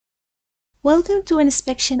Welcome to an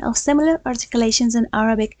inspection of similar articulations in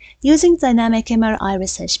Arabic using Dynamic MRI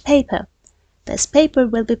research paper. This paper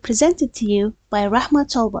will be presented to you by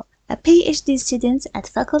Rahma Tolba, a PhD student at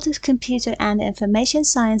Faculty of Computer and Information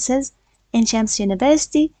Sciences in Shams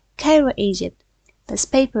University, Cairo, Egypt. This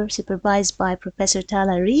paper supervised by Professor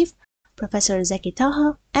Tala Reef, Professor Zaki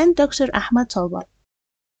Taha, and Dr. Ahmad Tolba.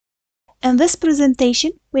 In this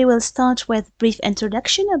presentation, we will start with brief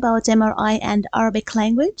introduction about MRI and Arabic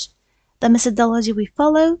language, the methodology we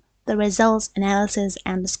follow, the results, analysis,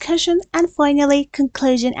 and discussion, and finally,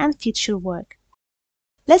 conclusion and future work.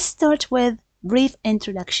 Let's start with brief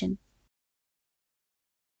introduction.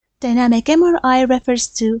 Dynamic MRI refers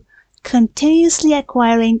to continuously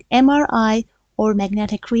acquiring MRI or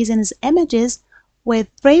magnetic resonance images with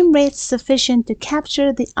frame rates sufficient to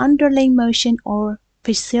capture the underlying motion or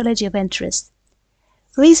physiology of interest.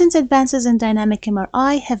 Recent advances in dynamic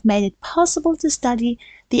MRI have made it possible to study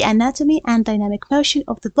the anatomy and dynamic motion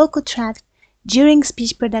of the vocal tract during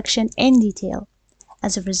speech production in detail.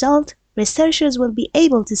 As a result, researchers will be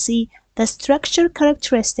able to see the structural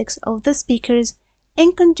characteristics of the speakers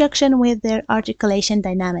in conjunction with their articulation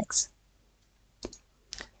dynamics.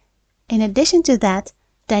 In addition to that,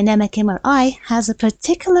 dynamic MRI has a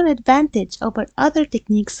particular advantage over other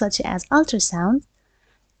techniques such as ultrasound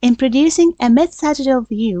in producing a mid-sagittal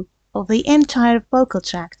view of the entire vocal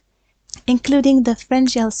tract, including the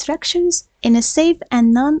pharyngeal structures, in a safe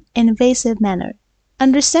and non-invasive manner.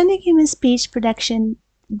 Understanding human speech production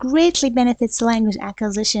greatly benefits language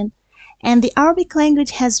acquisition, and the Arabic language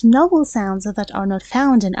has novel sounds that are not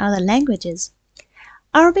found in other languages.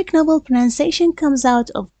 Arabic novel pronunciation comes out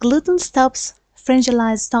of glottal stops,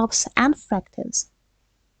 pharyngalized stops, and fractals.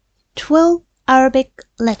 12 Arabic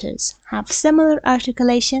letters have similar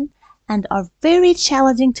articulation and are very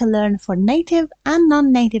challenging to learn for native and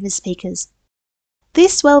non-native speakers.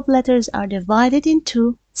 These 12 letters are divided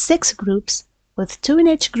into 6 groups, with 2 in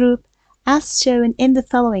each group, as shown in the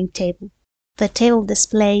following table. The table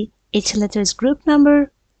displays each letter's group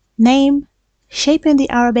number, name, shape in the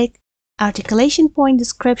Arabic, articulation point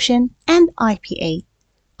description, and IPA.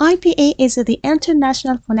 IPA is the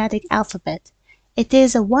International Phonetic Alphabet. It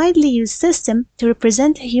is a widely used system to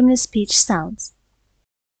represent human speech sounds.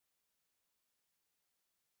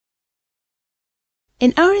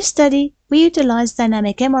 In our study, we utilized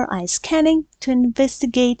dynamic MRI scanning to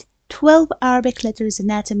investigate 12 Arabic letters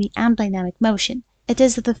anatomy and dynamic motion. It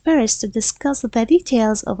is the first to discuss the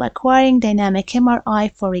details of acquiring dynamic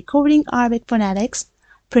MRI for recording Arabic phonetics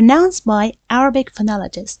pronounced by Arabic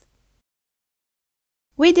phonologists.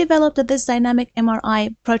 We developed this dynamic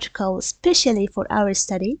MRI protocol specially for our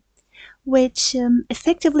study, which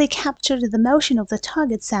effectively captured the motion of the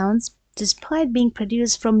target sounds despite being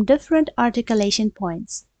produced from different articulation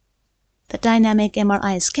points. The dynamic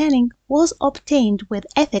MRI scanning was obtained with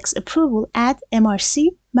ethics approval at MRC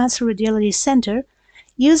Mass-Radiology Center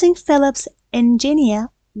using Philips Ingenia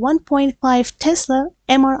 1.5 Tesla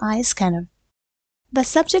MRI scanner. The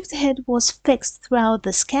subject head was fixed throughout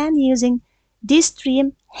the scan using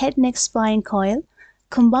D-stream head-neck spine coil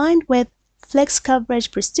combined with flex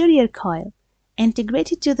coverage posterior coil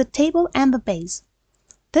integrated to the table and the base.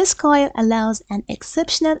 This coil allows an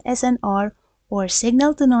exceptional SNR or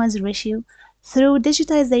signal-to-noise ratio through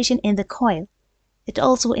digitization in the coil. It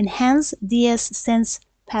also enhances DS-Sense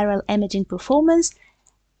parallel imaging performance,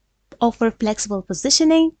 offers flexible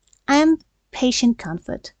positioning, and patient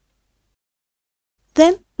comfort.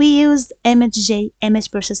 Then we used ImageJ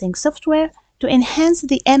image processing software to enhance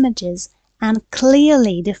the images and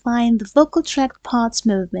clearly define the vocal tract parts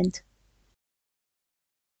movement.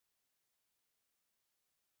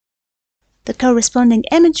 The corresponding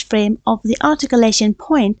image frame of the articulation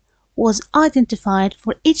point was identified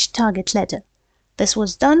for each target letter. This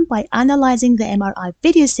was done by analyzing the MRI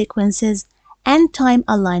video sequences and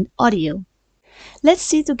time-aligned audio. Let's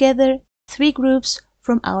see together 3 groups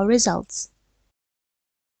from our results.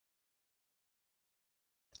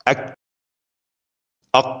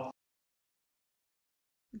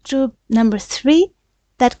 Group number 3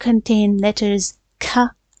 that contain letters K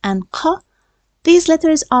and Q. These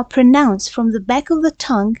letters are pronounced from the back of the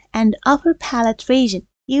tongue and upper palate region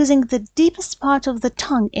using the deepest part of the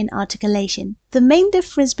tongue in articulation. The main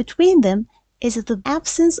difference between them is the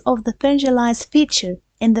absence of the pharyngalized feature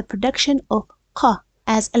in the production of Q,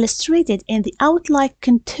 as illustrated in the outline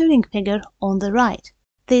contouring figure on the right.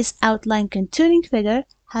 This outline contouring figure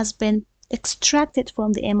has been extracted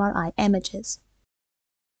from the MRI images.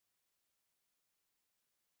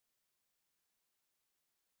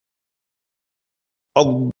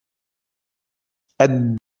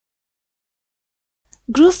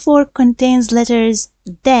 Group 4 contains letters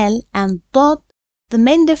del and dot. The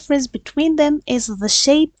main difference between them is the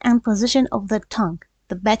shape and position of the tongue.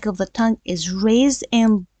 The back of the tongue is raised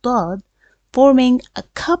in dot, forming a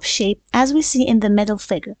cup shape as we see in the middle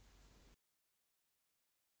figure.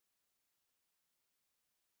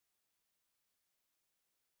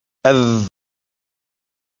 أذ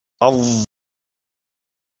أظ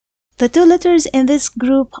The two letters in this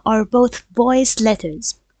group are both voiced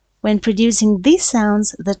letters. When producing these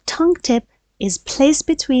sounds, the tongue tip is placed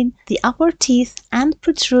between the upper teeth and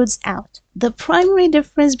protrudes out. The primary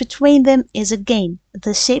difference between them is again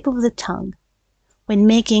the shape of the tongue. When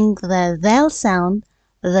making the thal sound,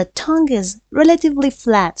 the tongue is relatively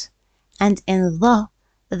flat, and in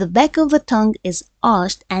the back of the tongue is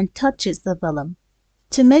arched and touches the velum.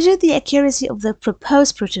 To measure the accuracy of the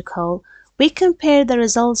proposed protocol, we compare the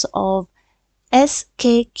results of S,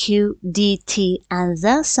 K, Q, D, T, and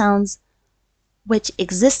Z sounds, which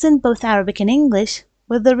exist in both Arabic and English,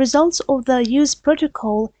 with the results of the used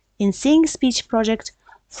protocol in Seeing Speech project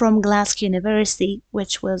from Glasgow University,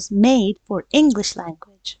 which was made for English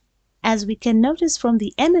language. As we can notice from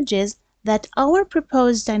the images that our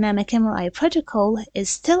proposed dynamic MRI protocol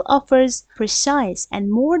still offers precise and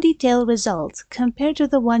more detailed results compared to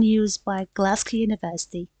the one used by Glasgow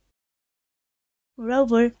University.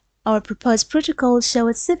 Moreover, our proposed protocol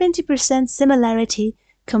shows 70% similarity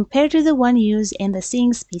compared to the one used in the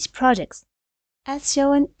Seeing Speech projects, as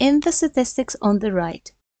shown in the statistics on the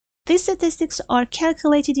right. These statistics are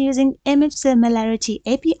calculated using Image Similarity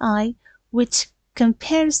API, which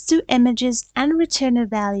compares two images and returns a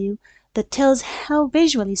value that tells how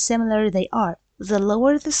visually similar they are. The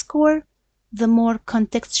lower the score, the more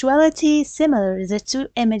contextuality similar the two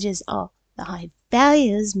images are. The high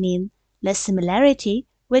values mean less similarity,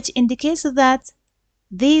 which indicates that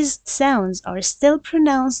these sounds are still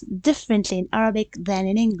pronounced differently in Arabic than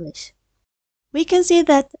in English. We can see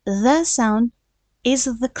that the sound is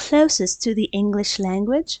the closest to the English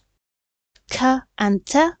language. K and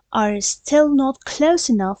T are still not close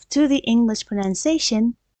enough to the English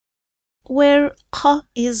pronunciation, where K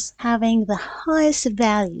is having the highest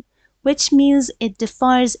value, which means it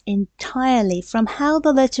differs entirely from how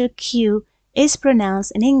the letter Q is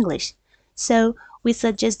pronounced in English. So we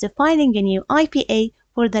suggest defining a new IPA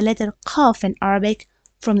for the letter Qaf in Arabic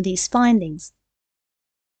from these findings.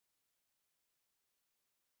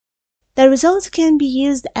 The result can be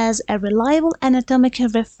used as a reliable anatomical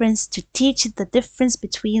reference to teach the difference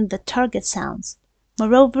between the target sounds.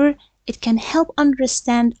 Moreover, it can help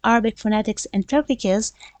understand Arabic phonetics and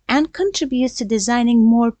triptychs and contributes to designing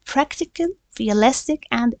more practical, realistic,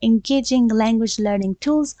 and engaging language learning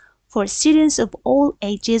tools for students of all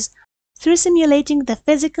ages through simulating the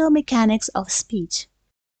physical mechanics of speech.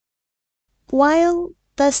 While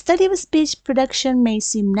the study of speech production may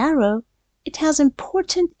seem narrow, it has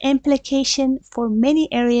important implications for many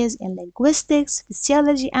areas in linguistics,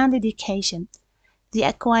 physiology, and education. The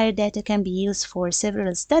acquired data can be used for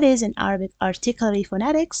several studies in Arabic articulatory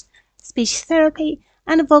phonetics, speech therapy,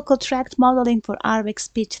 and vocal tract modeling for Arabic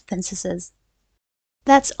speech synthesis.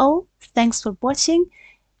 That's all. Thanks for watching.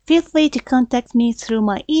 Feel free to contact me through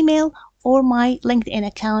my email or my LinkedIn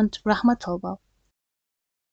account, Rahma Tolba.